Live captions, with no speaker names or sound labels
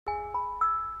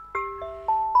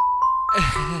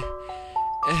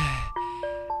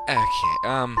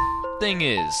Okay, thing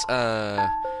is,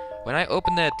 when I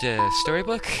opened that,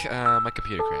 storybook, my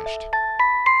computer crashed.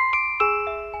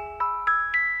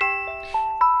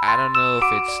 I don't know if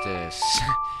it's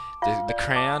the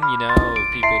crayon, you know,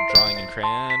 people drawing in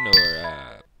crayon,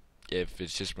 or, if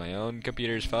it's just my own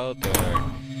computer's fault, or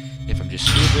if I'm just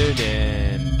stupid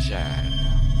and, I don't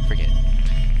know, forget it.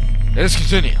 Let's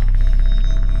continue.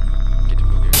 Get the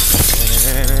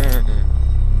booger.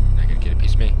 Not gonna get a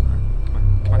piece of me.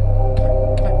 Come on.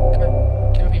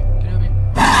 Get over here.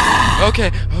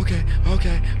 Okay.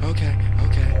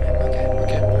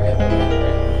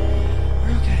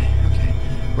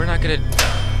 We're not gonna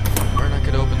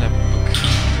open that book.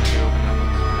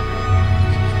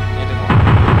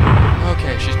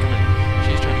 Okay, she's coming.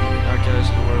 She's trying to go to archives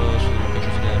of the world, so the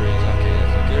pictures and galleries. Okay,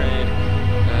 that's not great.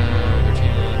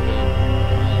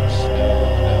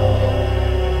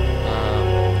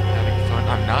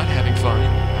 Having fun. I'm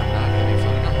not having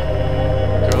fun at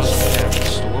all. Girls have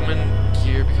the woman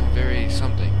here become very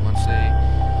something. Once they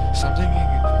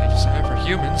decide for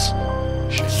humans,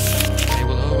 they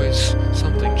will always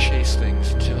something chase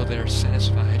things until they're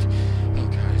satisfied. Oh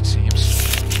god, it seems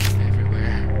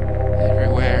everywhere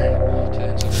to the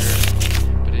ends of the earth.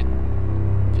 But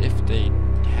if they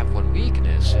have one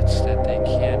weakness, it's that they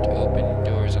can't open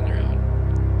doors on their own.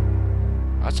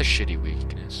 Oh, that's a shitty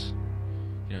weakness.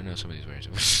 You don't know some of these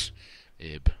words.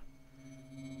 Ib.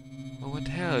 Well, what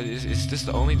the hell? Is this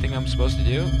the only thing I'm supposed to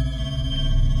do?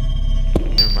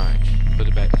 Never mind. Put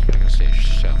it back on the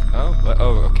shelf.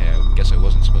 Oh, okay. I guess I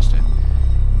wasn't supposed to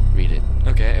read it.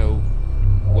 Okay. Oh,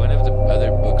 one of the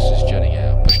other books is jutting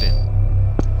out. Pushed in.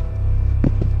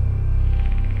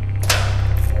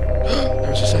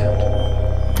 There's a sound.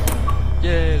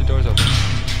 Yay! The door's open.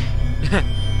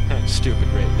 Stupid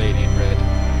red lady in red.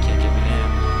 Can't get me now.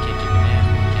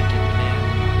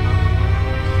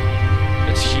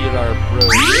 Let's heal our bros.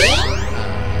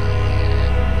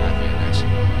 Not very nice.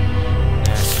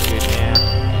 That's good now.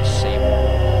 You save.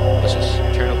 What's this?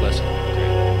 Eternal blessing.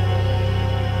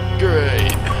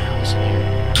 Great. Listen here.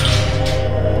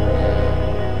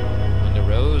 When the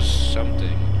rose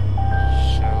something,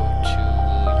 so too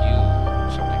will you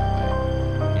something away.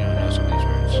 You don't know some of these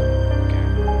words. Okay.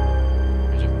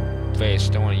 There's a face.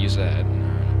 Don't want to use that.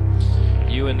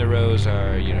 You and the rose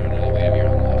are. You don't know the way of your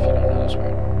own life. You don't know this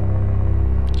word.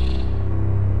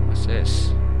 What's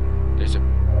this? There's a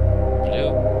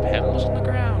blue petals on the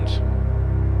ground.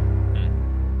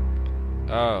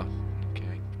 Oh,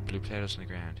 okay. Blue petals on the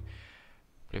ground.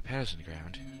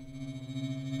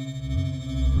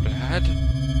 Blood?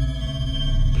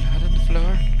 Blood on the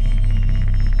floor?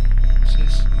 What's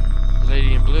this?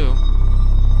 Lady in blue?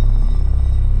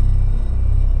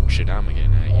 Shit, I'm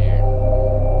getting out of here. I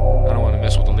don't want to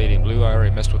mess with the lady in blue. I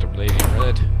already messed with the lady in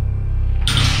red.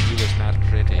 She was not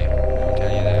pretty. I'll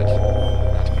tell you that.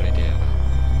 Not pretty at all.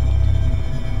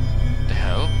 The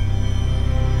hell?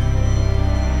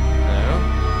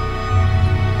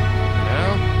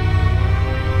 Hello?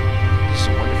 This is a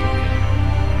wonderful meeting.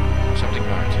 Something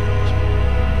marked.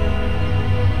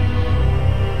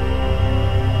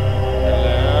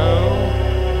 Hello?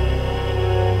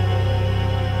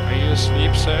 Are you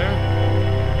asleep, sir?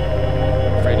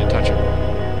 I'm afraid to touch her.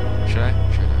 Should I?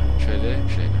 Should I do it?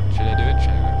 Should I do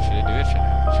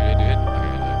it?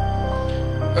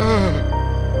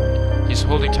 Okay, he's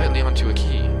holding tightly onto a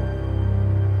key.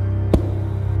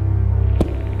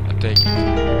 I'll take it.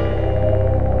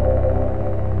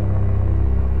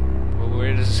 Well,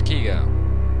 where does this key go?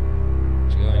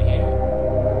 Let's go in here.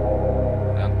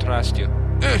 I don't trust you.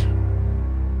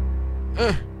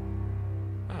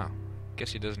 Oh,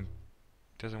 guess he doesn't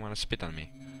want to spit on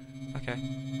me. Okay.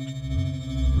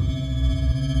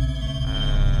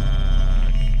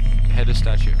 Headless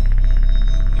statue.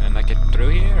 Can I not get through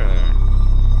here, or?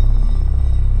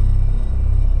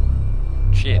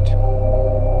 Shit.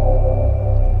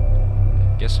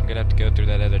 Guess I'm gonna have to go through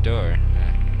that other door.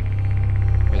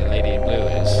 Where the lady in blue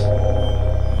is.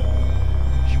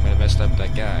 She might have messed up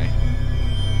that guy.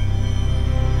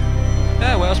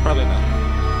 Well, it's probably not.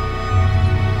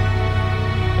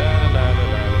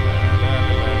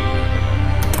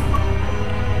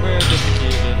 Where's the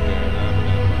key?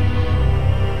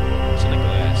 It's in the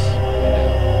glass.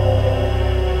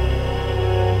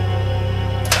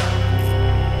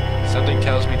 Something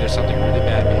tells me there's something really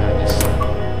bad behind this.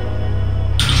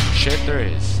 Shit, there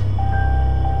is.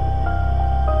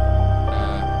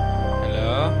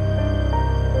 Hello?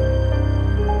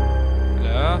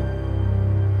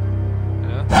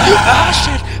 Ah,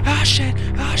 shit!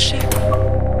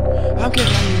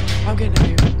 I'm getting out of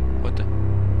here. What the?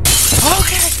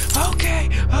 Okay,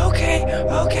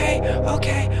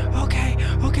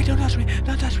 don't touch me!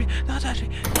 Don't touch me! Don't touch me!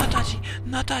 Not touchy!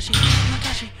 Not touchy! Not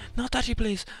touchy! Not touchy,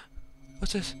 please!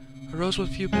 What's this? A rose with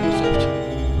a few petals left.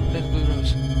 Little blue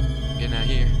rose. Getting out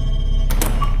here.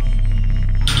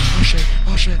 Oh shit!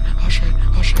 Oh shit! Oh shit!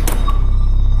 Oh shit!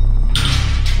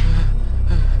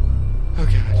 Oh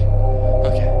god.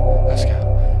 Okay, let's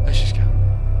go. Let's just go.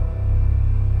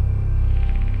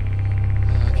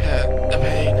 Okay, the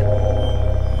pain.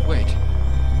 Wait.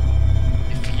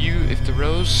 If the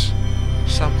rose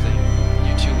something,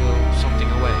 you two will something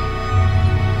away.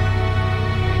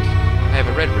 Wait. I have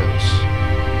a red rose.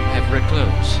 I have red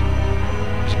clothes.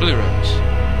 There's a blue rose.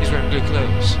 He's wearing blue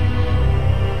clothes.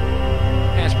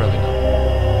 That's probably not.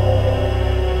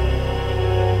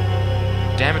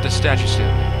 Damn it, the statue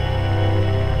still.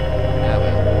 Ah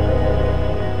well.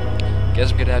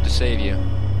 Guess I'm gonna have to save you.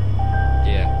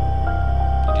 Yeah.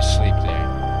 You just sleep there.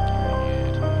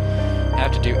 Good.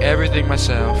 Have to do everything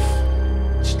myself.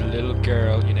 Just a little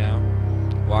girl, you know,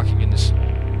 walking in this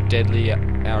deadly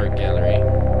art gallery.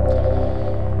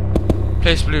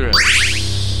 Place blue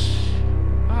rose.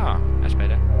 Ah, that's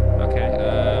better. Okay,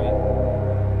 hello?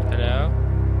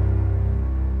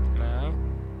 Hello?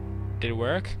 Did it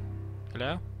work?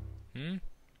 Hello?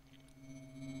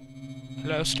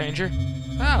 Hello, stranger?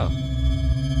 Oh!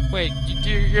 Wait,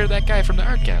 you're that guy from the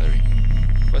art gallery.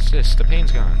 What's this? The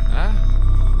pain's gone. Ah?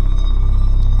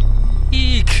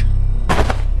 Eek!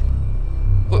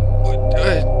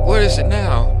 What is it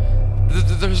now?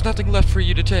 There's nothing left for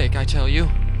you to take, I tell you.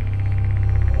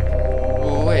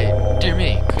 Oh, wait, dear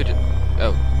me, could it...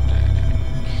 Oh.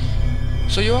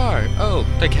 So you are? Oh,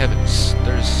 thank heavens.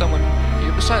 There's someone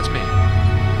here besides me. Oh,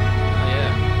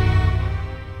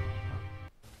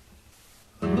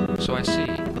 yeah. So I see.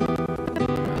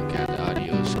 Oh, god, the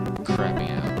audio's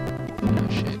crapping out. Oh,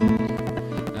 shit.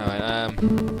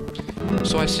 Alright,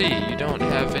 so I see, you don't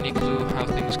have any clue how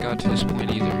things got to this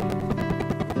point either.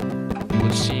 It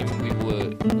would seem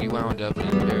we wound up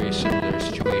in very similar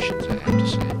situations, I have to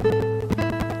say.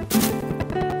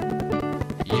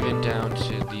 Even down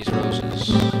to these roses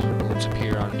won't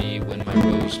appear on me when my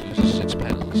rose loses its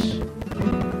petals.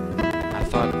 I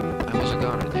thought I was a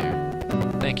goner there.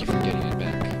 Thank you for getting it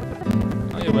back.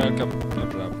 Oh, you're welcome. No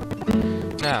problem.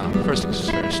 Now, first things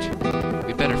first.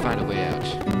 We better find a way out.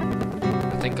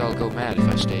 I think I'll go mad if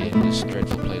I stay in this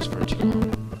dreadful place for too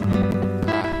long.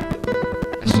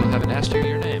 I still haven't asked you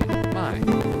your name. My,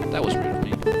 that was rude of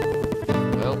me.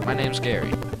 Well, my name's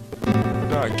Gary.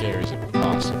 Oh, Gary's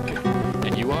awesome.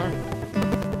 And you are?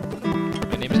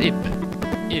 My name is Ip.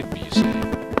 Ip, you say?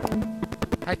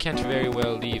 I can't very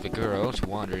well leave a girl to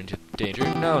wander into danger.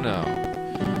 No.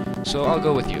 So I'll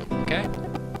go with you, okay?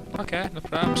 Okay, no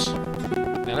problems.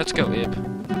 Now let's go, Ip.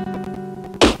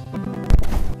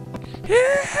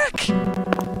 Heck!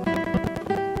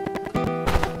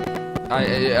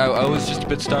 I was just a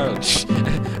bit startled.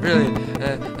 Really,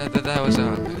 that was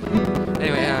all.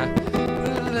 Anyway,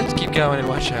 let's keep going and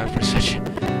watch out for such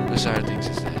bizarre things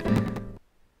as that.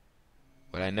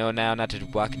 Well, I know now not to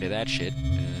walk into that shit.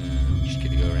 I'm just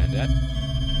gonna go around that.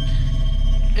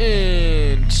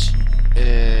 And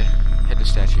head to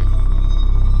statue.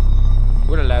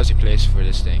 What a lousy place for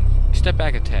this thing. Step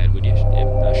back a tad, would you?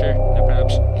 Yeah, sure, no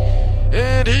problems.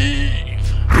 And heave!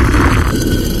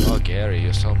 Oh, Gary,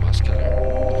 you're so muscular.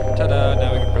 Ta-da,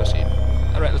 now we can proceed.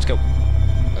 Alright, let's go.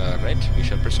 Alright, we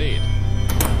shall proceed.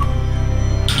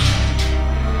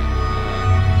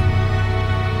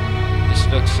 This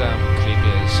looks,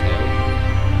 creepy as hell.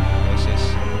 What's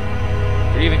this?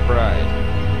 Grieving bride.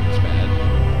 That's bad.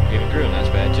 Grieving groom, that's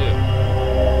bad too.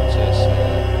 What's this?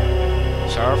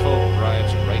 Sorrowful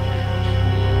bride's right hand.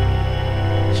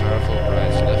 Sorrowful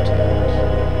bride's left hand.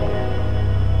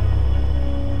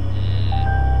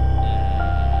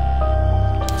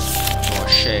 Or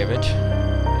shave it.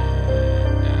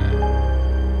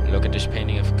 Look at this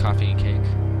painting of coffee and cake.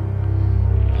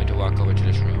 I'm going to walk over to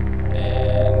this room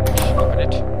and open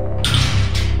it.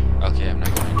 Okay, I'm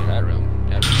not going into that room.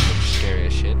 That room looks scary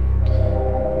as shit.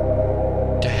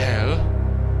 The hell?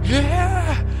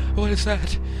 Yeah! What is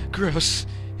that? Gross.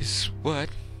 Is what?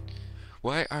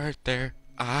 Why aren't there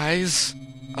eyes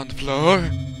on the floor?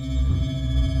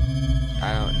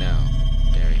 I don't know,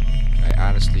 Gary. I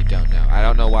honestly don't know. I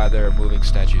don't know why there are moving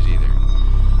statues either.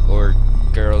 Or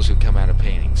girls who come out of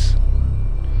paintings.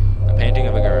 A painting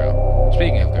of a girl.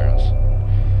 Speaking of girls. A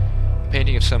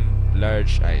painting of some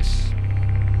large ice.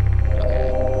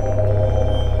 Okay.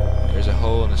 There's a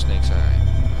hole in a snake's eye.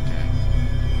 Okay.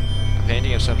 A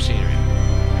painting of some scenery. Okay.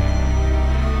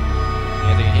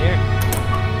 Anything in here?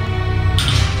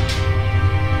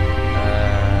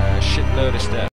 Shitload of stuff.